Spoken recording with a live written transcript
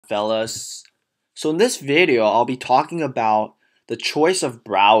fellas? So in this video, I'll be talking about the choice of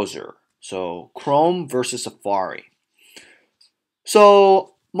browser. So Chrome versus Safari.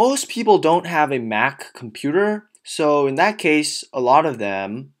 So most people don't have a Mac computer. So in that case, a lot of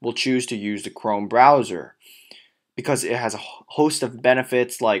them will choose to use the Chrome browser because it has a host of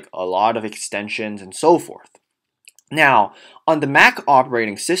benefits like a lot of extensions and so forth. Now, on the Mac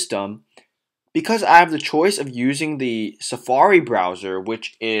operating system, because I have the choice of using the Safari browser,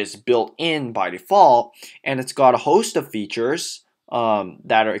 which is built in by default, and it's got a host of features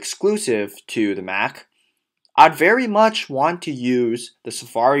that are exclusive to the Mac, I'd very much want to use the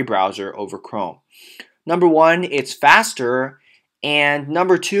Safari browser over Chrome. Number one, it's faster, and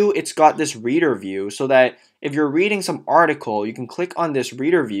number two, it's got this reader view so that if you're reading some article, you can click on this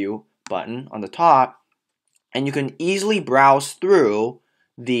reader view button on the top, and you can easily browse through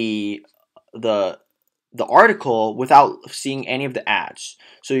the article without seeing any of the ads.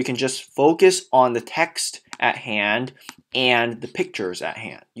 So you can just focus on the text at hand and the pictures at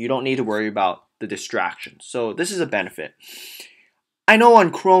hand. You don't need to worry about the distractions. So this is a benefit. I know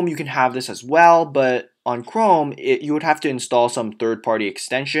on Chrome you can have this as well, but on Chrome you would have to install some third-party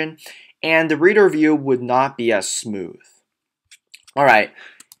extension and the reader view would not be as smooth. Alright,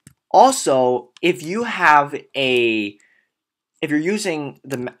 also if you're using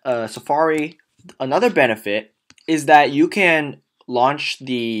the Safari, another benefit is that you can launch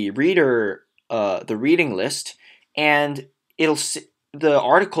the reading list, and the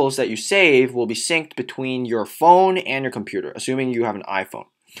articles that you save will be synced between your phone and your computer, assuming you have an iPhone.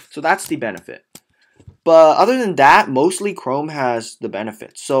 So that's the benefit. But other than that, mostly Chrome has the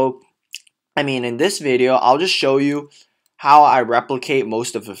benefits. So, I mean, in this video, I'll just show you how I replicate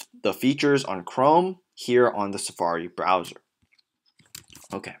most of the features on Chrome here on the Safari browser.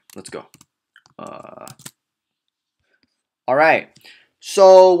 Okay, let's go. Alright,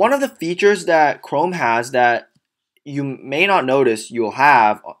 so one of the features that Chrome has that you may not notice you'll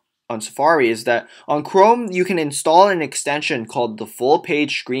have on Safari is that on Chrome you can install an extension called the full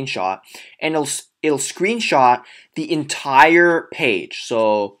page screenshot, and it'll screenshot the entire page.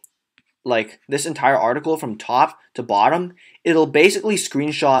 So like this entire article from top to bottom, it'll basically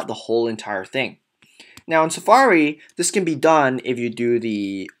screenshot the whole entire thing. Now in Safari, this can be done if you do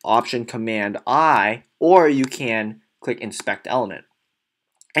the Option Command I, or you can click Inspect Element.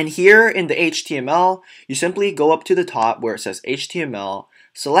 And here in the HTML, you simply go up to the top where it says HTML,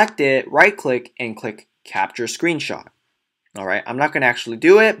 select it, right click, and click Capture Screenshot. Alright, I'm not going to actually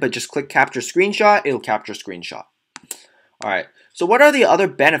do it, but just click Capture Screenshot, it'll capture screenshot. Alright, so what are the other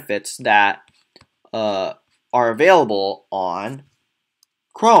benefits that are available on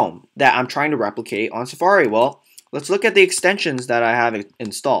Chrome that I'm trying to replicate on Safari? Well, let's look at the extensions that I have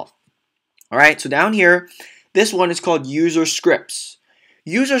installed. Alright, so down here, this one is called User Scripts.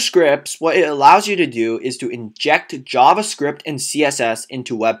 User Scripts, what it allows you to do is to inject JavaScript and CSS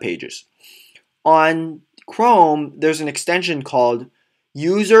into web pages. On Chrome, there's an extension called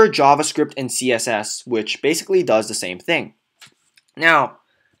User JavaScript and CSS, which basically does the same thing. Now,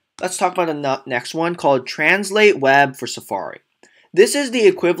 let's talk about the next one called Translate Web for Safari. This is the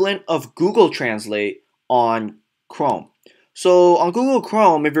equivalent of Google Translate on Chrome. So on Google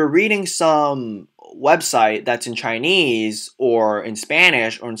Chrome, if you're reading some website that's in Chinese or in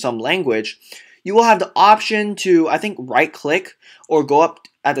Spanish or in some language, you will have the option to, I think, right click or go up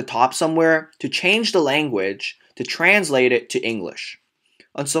at the top somewhere to change the language to translate it to English.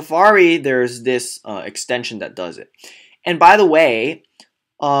 On Safari, there's this extension that does it. And by the way,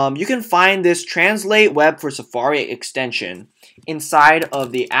 you can find this Translate Web for Safari extension inside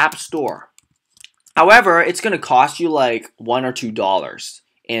of the App Store. However, it's going to cost you like $1 or $2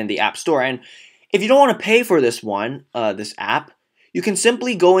 in the App Store. And if you don't want to pay for this one, this app, you can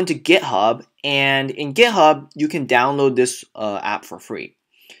simply go into GitHub, and in GitHub, you can download this app for free.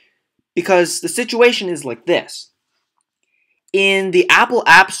 Because the situation is like this. In the Apple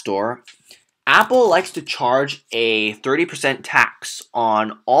App Store, Apple likes to charge a 30% tax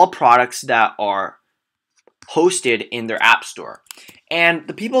on all products that are hosted in their App Store. And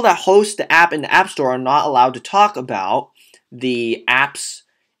the people that host the app in the App Store are not allowed to talk about the apps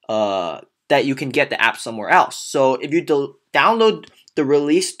that you can get the app somewhere else. So if you download the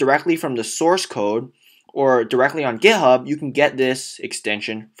release directly from the source code or directly on GitHub, you can get this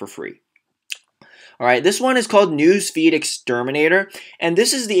extension for free. Alright, this one is called Newsfeed Exterminator, and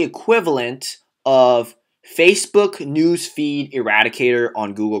this is the equivalent of Facebook Newsfeed Eradicator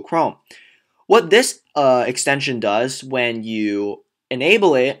on Google Chrome. What this extension does when you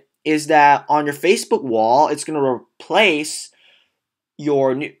enable it is that on your Facebook wall, it's going to replace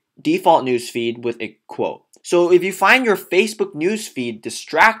your default newsfeed with a quote. So if you find your Facebook newsfeed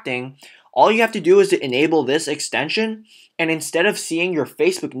distracting, all you have to do is to enable this extension, and instead of seeing your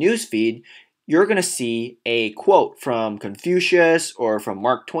Facebook newsfeed, you're going to see a quote from Confucius or from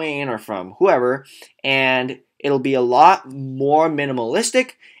Mark Twain or from whoever, and it'll be a lot more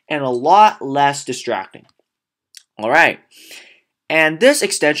minimalistic and a lot less distracting. All right. And this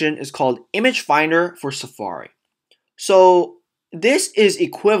extension is called Image Finder for Safari. So this is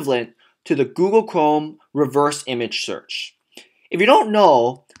equivalent to the Google Chrome reverse image search. If you don't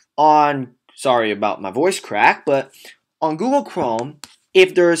know, sorry about my voice crack, but on Google Chrome,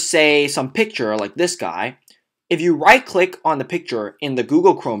 if there's, say, some picture like this guy, if you right click on the picture in the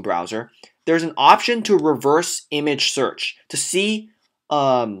Google Chrome browser, there's an option to reverse image search to see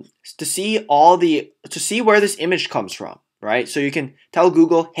where this image comes from, right? So you can tell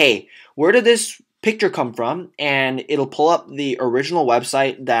Google, hey, where did this picture come from? And it'll pull up the original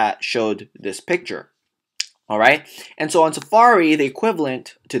website that showed this picture. All right. And so on Safari, the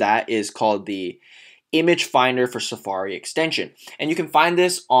equivalent to that is called the Image Finder for Safari extension, and you can find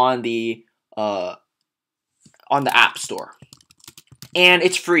this on the App Store, and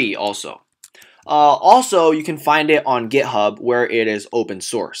it's free also. Also, you can find it on GitHub where it is open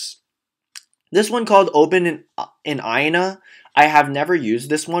source. This one called Open in Ina, I have never used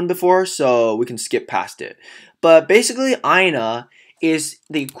this one before, so we can skip past it. But basically, Ina is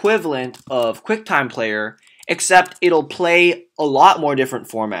the equivalent of QuickTime Player, except it'll play a lot more different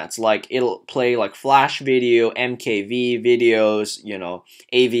formats. Like it'll play like Flash video, MKV videos,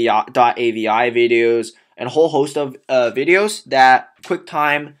 AVI videos, and a whole host of videos that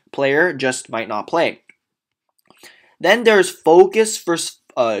QuickTime Player just might not play. Then there's Focus for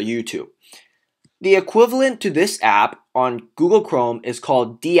YouTube. The equivalent to this app on Google Chrome is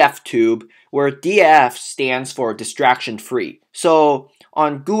called DFTube, where DF stands for distraction free. So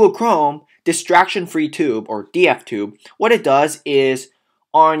on Google Chrome, distraction free tube or DFTube, what it does is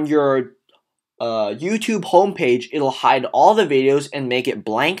on your YouTube homepage, it'll hide all the videos and make it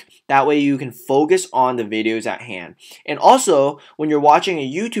blank. That way you can focus on the videos at hand. And also, when you're watching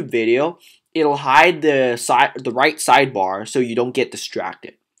a YouTube video, it'll hide the right sidebar so you don't get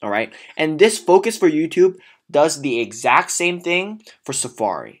distracted. All right, and this Focus for YouTube does the exact same thing for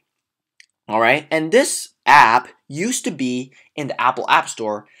Safari. All right, and this app used to be in the Apple App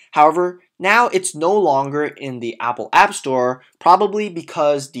Store. However, now it's no longer in the Apple App Store, probably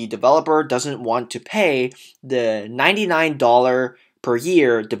because the developer doesn't want to pay the $99 per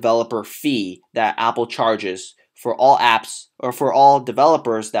year developer fee that Apple charges for all apps or for all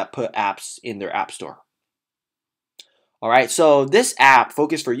developers that put apps in their App Store. All right, so this app,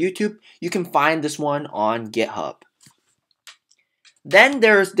 Focus for YouTube, you can find this one on GitHub. Then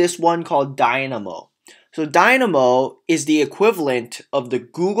there's this one called Dynamo. So Dynamo is the equivalent of the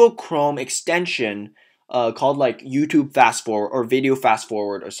Google Chrome extension called like YouTube Fast Forward or Video Fast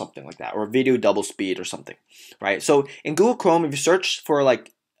Forward or something like that, or Video Double Speed or something, right? So in Google Chrome, if you search for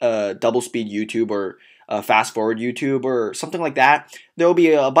like Double Speed YouTube or Fast Forward YouTube or something like that, there will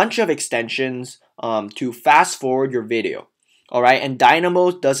be a bunch of extensions to fast forward your video. All right, and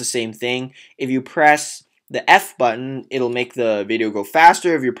Dynamo does the same thing. If you press the F button, it'll make the video go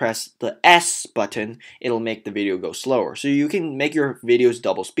faster. If you press the S button, it'll make the video go slower. So you can make your videos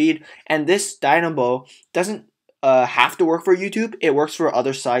double speed. And this Dynamo doesn't have to work for YouTube. It works for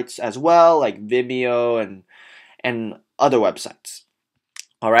other sites as well, like Vimeo and other websites.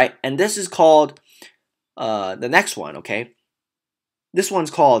 All right, and this is called the next one. Okay. This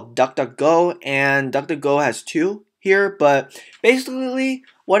one's called DuckDuckGo, and DuckDuckGo has two here, but basically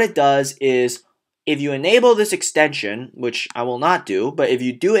what it does is if you enable this extension, which I will not do, but if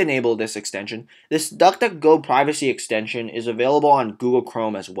you do enable this extension, this DuckDuckGo privacy extension is available on Google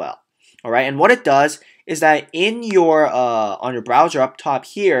Chrome as well. All right, and what it does is that in your on your browser up top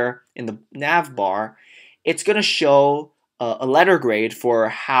here in the nav bar, it's going to show a letter grade for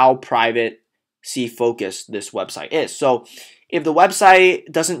how privacy focused this website is. So if the website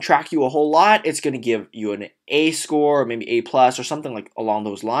doesn't track you a whole lot, it's going to give you an A score or maybe A plus or something like along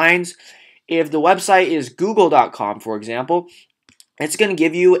those lines. If the website is google.com, for example, it's going to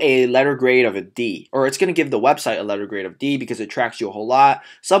give you a letter grade of a D, or it's going to give the website a letter grade of D because it tracks you a whole lot.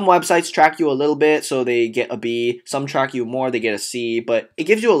 Some websites track you a little bit, so they get a B. Some track you more, they get a C, but it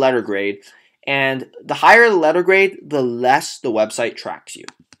gives you a letter grade. And the higher the letter grade, the less the website tracks you.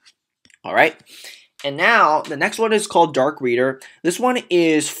 All right. And now the next one is called Dark Reader. This one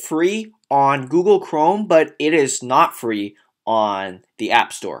is free on Google Chrome, but it is not free on the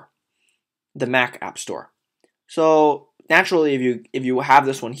App Store, the Mac App Store. So naturally, if you have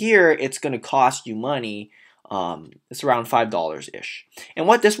this one here, it's going to cost you money It's around $5-ish. And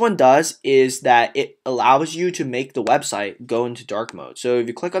what this one does is that it allows you to make the website go into dark mode. So if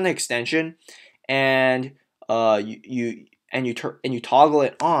you click on the extension and you toggle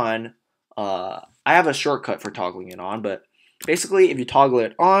it on, I have a shortcut for toggling it on, but basically if you toggle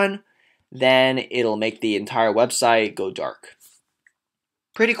it on, then it'll make the entire website go dark.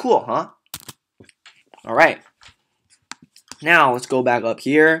 Pretty cool, huh? All right. Now let's go back up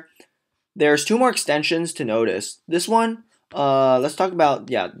here. There's two more extensions to notice. This one, let's talk about,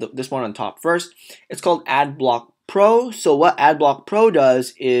 this one on top first. It's called AdBlock Pro. So what AdBlock Pro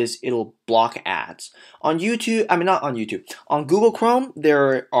does is it'll block ads. On YouTube, not on YouTube, on Google Chrome,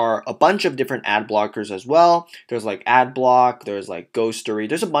 there are a bunch of different ad blockers as well. There's like AdBlock, there's like Ghostery,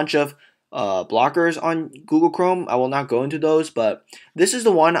 there's a bunch of blockers on Google Chrome. I will not go into those, but this is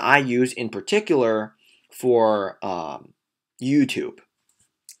the one I use in particular for YouTube.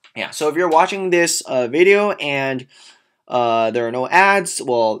 Yeah, so if you're watching this video and there are no ads,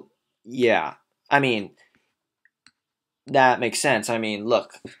 well, yeah, that makes sense.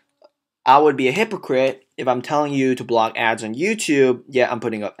 Look, I would be a hypocrite if I'm telling you to block ads on YouTube, yet I'm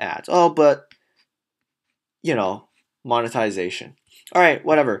putting up ads. Oh, but, monetization. All right,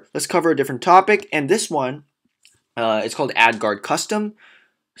 whatever. Let's cover a different topic, and this one, it's called AdGuard Custom.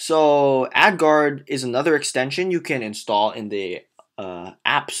 So AdGuard is another extension you can install in the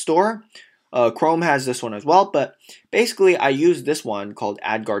App Store. Chrome has this one as well, but basically I use this one called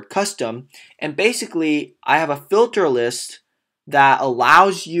AdGuard Custom, and basically I have a filter list that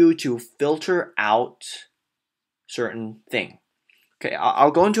allows you to filter out certain thing. Okay,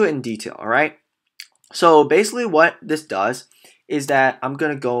 I'll go into it in detail, all right? So basically what this does is that I'm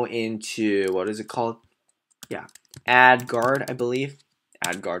going to go into, what is it called? Yeah, AdGuard, I believe.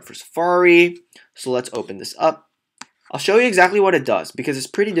 AdGuard for Safari. So let's open this up. I'll show you exactly what it does because it's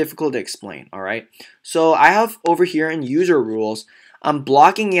pretty difficult to explain, all right? So I have over here in user rules, I'm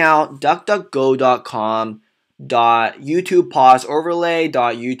blocking out duckduckgo.com .youtube pause overlay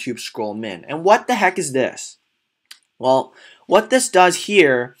 .youtube scroll min. And what the heck is this? Well, what this does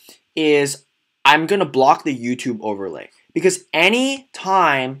here is I'm going to block the YouTube overlay because any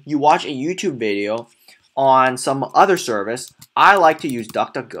time you watch a YouTube video on some other service, I like to use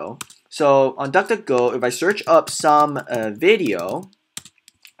DuckDuckGo. So on DuckDuckGo, if I search up some video,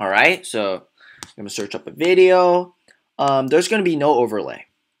 all right, so I'm going to search up a video, there's going to be no overlay,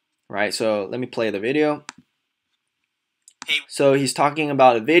 right? So let me play the video. So he's talking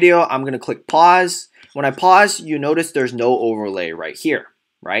about a video. I'm going to click pause. When I pause, you notice there's no overlay right here,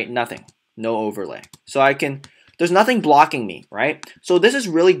 right? Nothing, no overlay. So there's nothing blocking me, right? So this is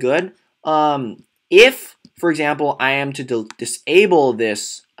really good. If, for example, I am to disable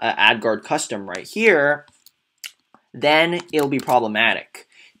this AdGuard Custom right here, then it'll be problematic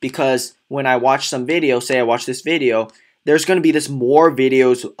because when I watch some video, say I watch this video, there's going to be this more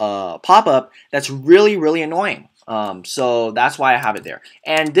videos pop-up that's really, really annoying. So that's why I have it there.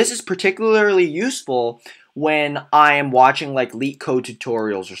 And this is particularly useful when I am watching like LeetCode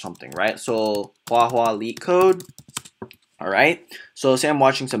tutorials or something, right? So Huahua LeetCode, all right? So say I'm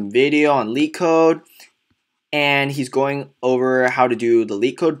watching some video on LeetCode, and he's going over how to do the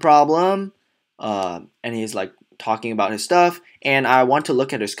LeetCode problem, and he's like talking about his stuff, and I want to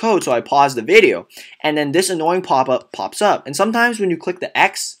look at his code, so I pause the video, and then this annoying pop-up pops up. And sometimes when you click the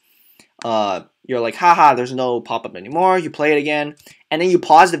X, you're like, haha, there's no pop-up anymore. You play it again, and then you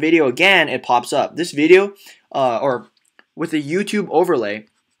pause the video again, it pops up. This video, or with the YouTube overlay,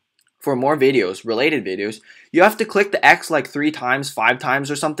 for more videos, related videos, you have to click the X like 3 times, 5 times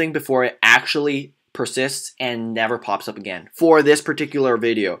or something before it actually persists and never pops up again for this particular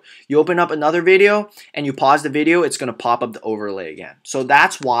video. You open up another video and you pause the video, it's going to pop up the overlay again. So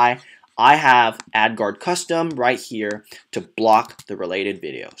that's why I have AdGuard Custom right here to block the related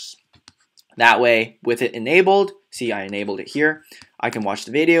videos. That way, with it enabled, see I enabled it here, I can watch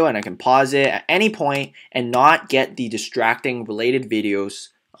the video and I can pause it at any point and not get the distracting related videos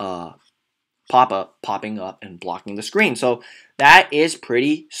popping up and blocking the screen. So that is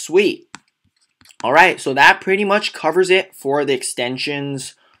pretty sweet. Alright, so that pretty much covers it for the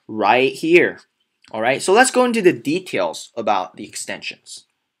extensions right here. Alright, so let's go into the details about the extensions.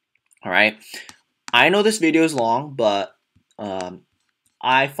 Alright, I know this video is long, but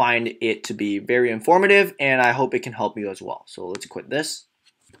I find it to be very informative, and I hope it can help you as well. So let's quit this.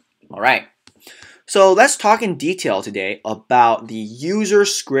 Alright, so let's talk in detail today about the user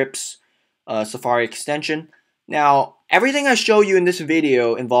scripts Safari extension. Now, everything I show you in this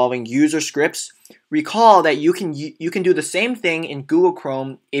video involving user scripts, recall that you can do the same thing in Google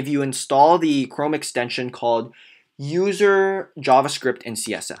Chrome if you install the Chrome extension called User JavaScript and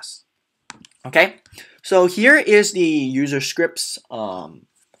CSS. Okay, so here is the user scripts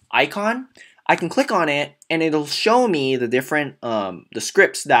icon. I can click on it and it'll show me the different the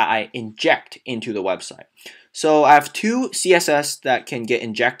scripts that I inject into the website. So I have 2 CSS that can get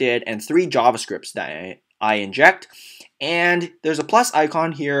injected and 3 JavaScripts that I inject. And there's a plus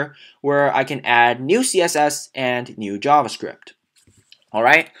icon here where I can add new CSS and new JavaScript. All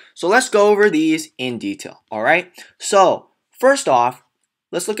right, so let's go over these in detail. All right, so first off,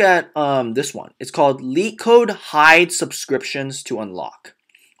 let's look at this one. It's called LeetCode Hide Subscriptions to Unlock.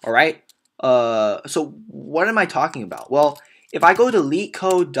 All right, so what am I talking about? Well, if I go to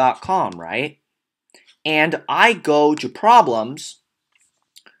leetcode.com, right, and I go to problems,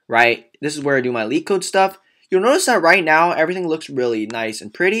 right, this is where I do my LeetCode stuff. You'll notice that right now everything looks really nice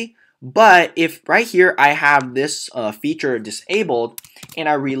and pretty, but if right here I have this feature disabled and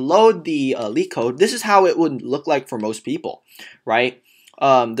I reload the LeetCode, this is how it would look like for most people, right?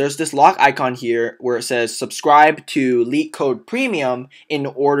 There's this lock icon here where it says subscribe to LeetCode Premium in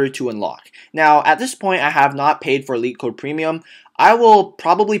order to unlock. Now at this point I have not paid for LeetCode Premium. I will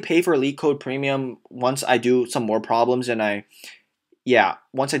probably pay for LeetCode Premium once I do some more problems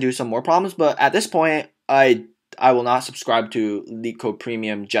once I do some more problems, but at this point I will not subscribe to LeetCode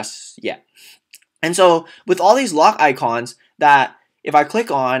Premium just yet. And so with all these lock icons that if I click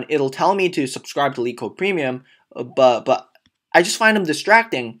on, it'll tell me to subscribe to LeetCode Premium, but I just find them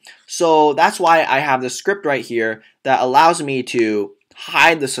distracting. So that's why I have this script right here that allows me to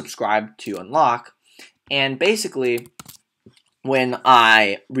hide the subscribe to unlock. And basically, when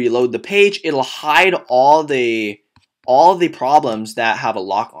I reload the page, it'll hide all the problems that have a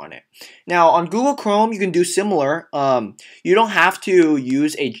lock on it. Now on Google Chrome, you can do similar. You don't have to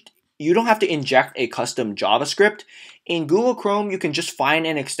inject a custom JavaScript. In Google Chrome, you can just find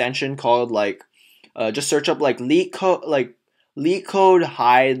an extension called just search up LeetCode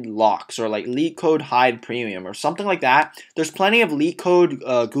Hide Locks or LeetCode Hide Premium or something like that. There's plenty of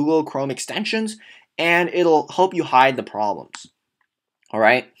LeetCode Google Chrome extensions, and it'll help you hide the problems. All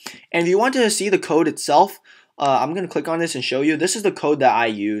right, and if you want to see the code itself, I'm going to click on this and show you. This is the code that I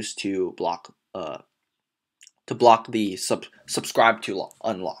use to block the subscribe to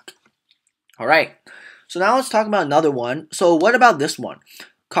unlock. All right, so now let's talk about another one. So what about this one?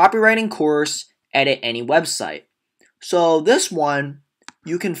 Copywriting course, edit any website. So this one,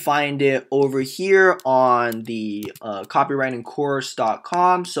 you can find it over here on the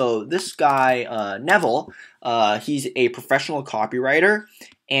copywritingcourse.com. So this guy, Neville, he's a professional copywriter,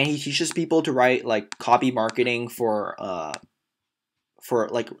 and he teaches people to write copy marketing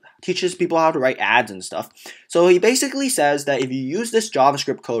teaches people how to write ads and stuff. So he basically says that if you use this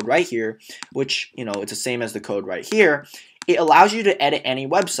JavaScript code right here, which it's the same as the code right here, it allows you to edit any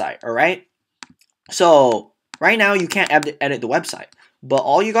website. All right. So right now you can't edit the website, but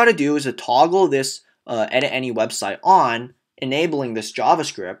all you got to do is to toggle this edit any website on, enabling this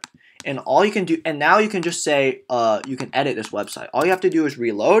JavaScript. And all you can do, and now you can just say you can edit this website. All you have to do is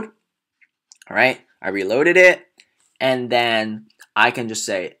reload. All right, I reloaded it, and then I can just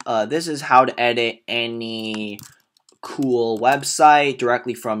say this is how to edit any cool website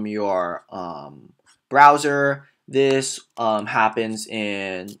directly from your browser. This happens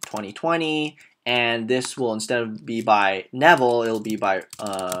in 2020, and this will, instead of be by Neville, it'll be by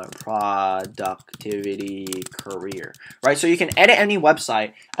productivity career, right? So you can edit any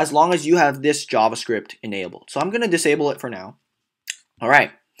website as long as you have this JavaScript enabled. So I'm going to disable it for now. All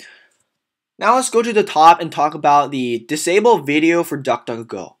right. Now let's go to the top and talk about the disable video for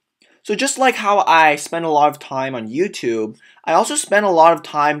DuckDuckGo. So just like how I spend a lot of time on YouTube, I also spend a lot of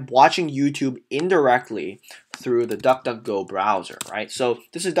time watching YouTube indirectly through the DuckDuckGo browser, right? So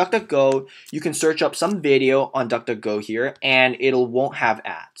this is DuckDuckGo. You can search up some video on DuckDuckGo here, and it won't have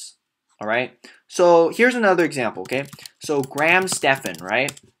ads, all right? So here's another example, okay? So Graham Stephan,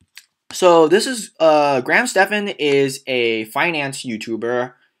 right? So this is, Graham Stephan is a finance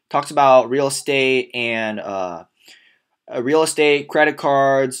YouTuber, talks about real estate and real estate, credit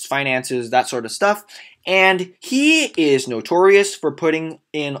cards, finances, that sort of stuff. And he is notorious for putting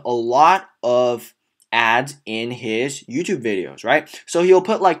in a lot of ads in his YouTube videos, right? So he'll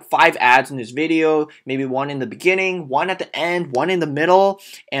put 5 ads in his video, maybe 1 in the beginning, 1 at the end, 1 in the middle,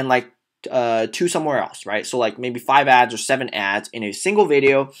 and 2 somewhere else, right? So maybe 5 ads or 7 ads in a single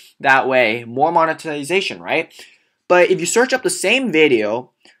video. That way, more monetization, right? But if you search up the same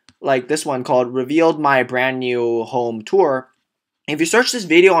video, like this one called Revealed My Brand New Home Tour, if you search this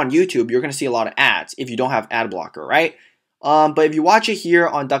video on YouTube, you're going to see a lot of ads if you don't have ad blocker, right? But if you watch it here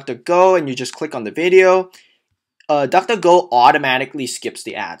on DuckDuckGo and you just click on the video, DuckDuckGo automatically skips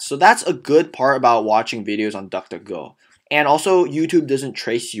the ads. So that's a good part about watching videos on DuckDuckGo. And also YouTube doesn't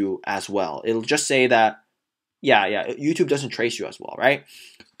trace you as well. It'll just say that, yeah, YouTube doesn't trace you as well, right?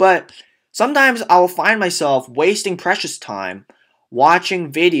 But sometimes I will find myself wasting precious time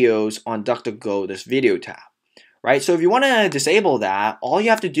watching videos on DuckDuckGo, this video tab, right? So if you want to disable that, all you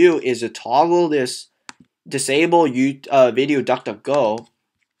have to do is to toggle this disable video DuckDuckGo,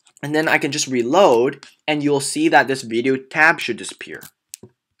 and then I can just reload, and you'll see that this video tab should disappear.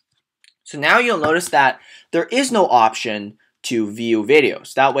 So now you'll notice that there is no option to view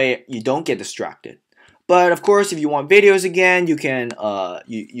videos. That way you don't get distracted. But of course, if you want videos again, you can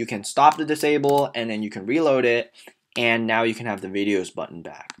you can stop the disable, and then you can reload it, and now you can have the videos button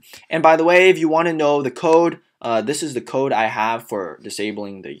back. And by the way, if you want to know the code, this is the code I have for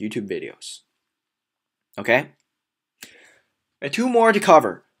disabling the YouTube videos. Okay? And two more to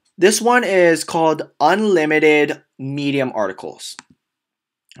cover. This one is called unlimited Medium articles.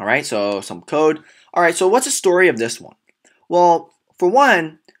 All right, so some code. All right, so what's the story of this one? Well, for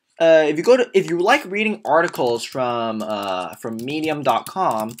one, if you like reading articles from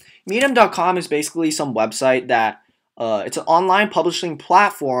Medium.com, Medium.com is basically some website that it's an online publishing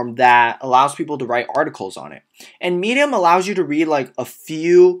platform that allows people to write articles on it. And Medium allows you to read like a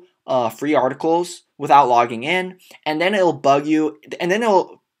few free articles without logging in, and then it'll bug you, and then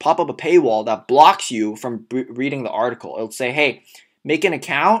it'll pop up a paywall that blocks you from reading the article. It'll say, hey, make an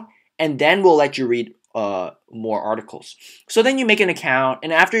account, and then we'll let you read more articles. So then you make an account,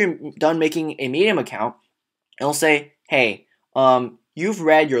 and after you're done making a Medium account, it'll say, hey, you've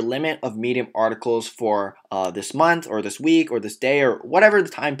read your limit of Medium articles for this month or this week or this day or whatever the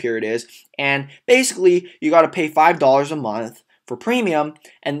time period is, and basically you got to pay $5 a month for premium,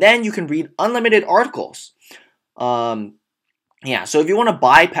 and then you can read unlimited articles. Yeah, so if you want to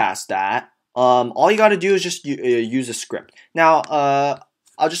bypass that, all you got to do is just use a script. Now,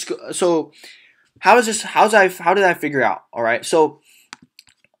 I'll just go, so how did I figure out? All right, so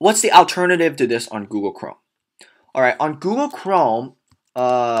what's the alternative to this on Google Chrome? All right, on Google Chrome,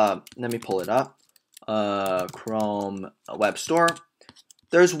 let me pull it up. Chrome Web Store.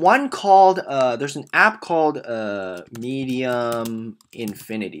 There's one called there's an app called Medium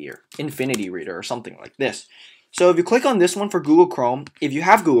Infinity or Infinity Reader or something like this. So if you click on this one for Google Chrome, if you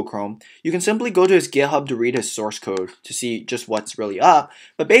have Google Chrome, you can simply go to his GitHub to read his source code to see just what's really up.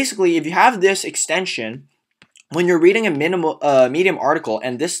 But basically, if you have this extension, when you're reading a Medium article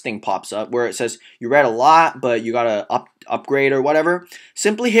and this thing pops up where it says you read a lot, but you gotta upgrade or whatever,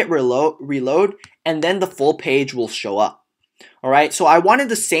 simply hit reload, and then the full page will show up. All right. So I wanted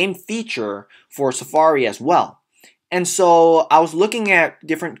the same feature for Safari as well. And so I was looking at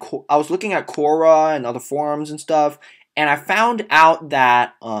Quora and other forums and stuff, and I found out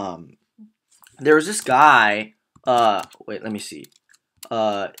that there was this guy. Wait, let me see.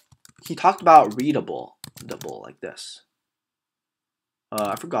 He talked about readable like this.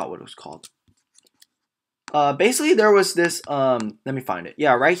 I forgot what it was called. Basically, there was this. Let me find it.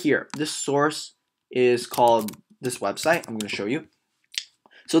 Yeah, right here. This source is called this website. I'm going to show you.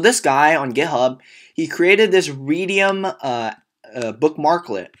 So this guy on GitHub, he created this Readium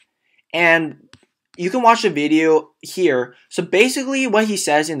bookmarklet, and you can watch the video here. So basically what he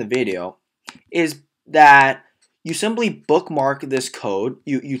says in the video is that you simply bookmark this code.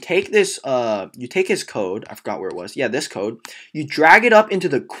 You take this you take his code, I forgot where it was. Yeah, this code. You drag it up into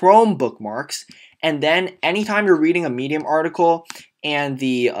the Chrome bookmarks, and then anytime you're reading a Medium article and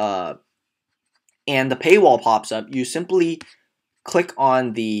the paywall pops up, you simply click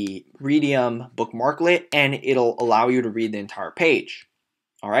on the Readium bookmarklet, and it'll allow you to read the entire page.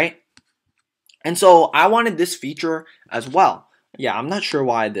 All right? And so I wanted this feature as well. Yeah, I'm not sure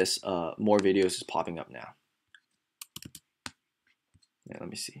why this more videos is popping up now. Yeah, let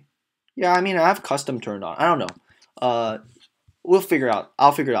me see. Yeah, I mean, I have custom turned on. I don't know. I'll figure it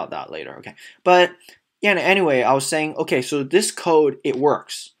out that later, okay? But yeah, anyway, I was saying, okay, so this code, it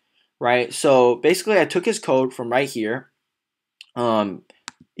works, right? So basically I took his code from right here.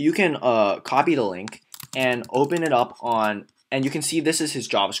 You can copy the link and open it up on, and you can see this is his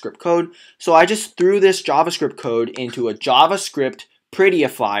JavaScript code. So I just threw this JavaScript code into a JavaScript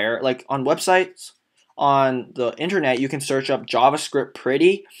prettifier. Like on websites on the internet, you can search up JavaScript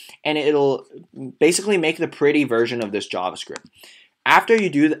pretty, and it'll basically make the pretty version of this JavaScript. After you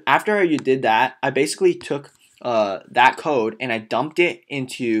did that, I basically took that code and I dumped it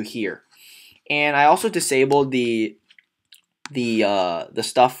into here, and I also disabled the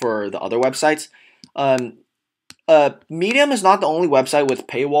stuff for the other websites. Medium is not the only website with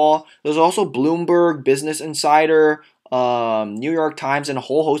paywall. There's also Bloomberg, Business Insider, New York Times, and a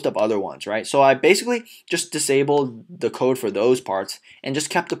whole host of other ones, right? So I basically just disabled the code for those parts and just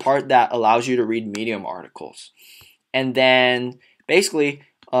kept the part that allows you to read Medium articles. and then basically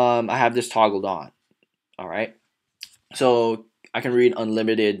I have this toggled on. All right, so I can read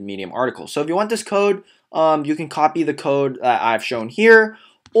unlimited Medium articles. So if you want this code, you can copy the code that I've shown here,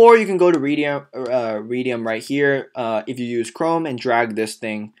 or you can go to Redium right here if you use Chrome and drag this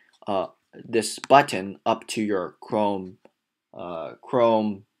thing, this button up to your Chrome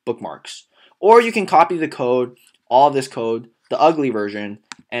bookmarks. Or you can copy the code, all of this code, the ugly version,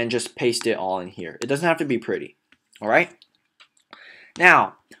 and just paste it all in here. It doesn't have to be pretty. All right.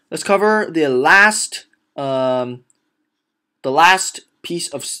 Now let's cover the last piece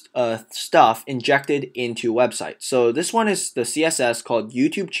of stuff injected into a website. So this one is the CSS called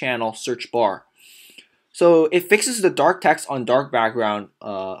YouTube channel search bar. So it fixes the dark text on dark background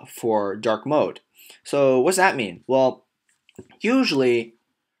for dark mode. So what's that mean? Well, usually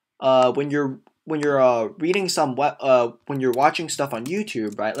when you're reading when you're watching stuff on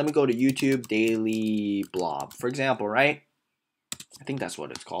YouTube, right? Let me go to YouTube Daily Blob, for example, right? I think that's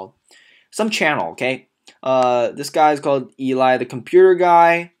what it's called. Some channel, okay? This guy is called Eli the Computer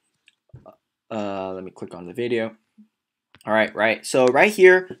Guy. Let me click on the video. All right, right. So right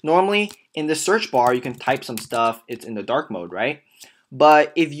here, normally in the search bar, you can type some stuff. It's in the dark mode, right?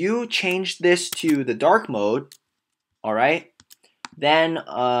 But if you change this to the dark mode, all right, then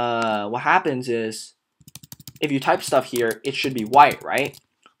what happens is if you type stuff here, it should be white, right?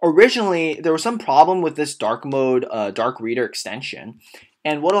 Originally, there was some problem with this dark mode, dark reader extension.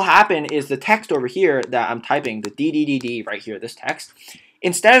 And what will happen is the text over here that I'm typing, the DDDD right here, this text,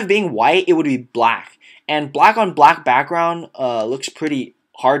 instead of being white, it would be black. And black on black background looks pretty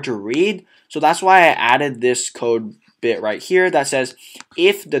hard to read. So that's why I added this code bit right here that says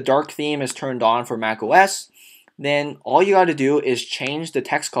if the dark theme is turned on for macOS, then all you got to do is change the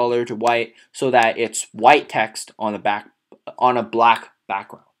text color to white so that it's white text on a black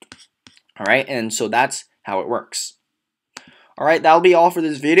background. All right, and so that's how it works. All right, that'll be all for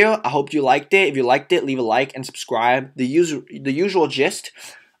this video. I hope you liked it. If you liked it, leave a like and subscribe. The usual gist.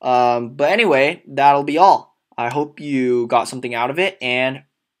 But anyway, that'll be all. I hope you got something out of it, and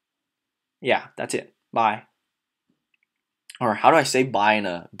yeah, that's it. Bye. Or how do I say bye in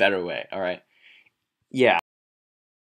a better way? All right. Yeah.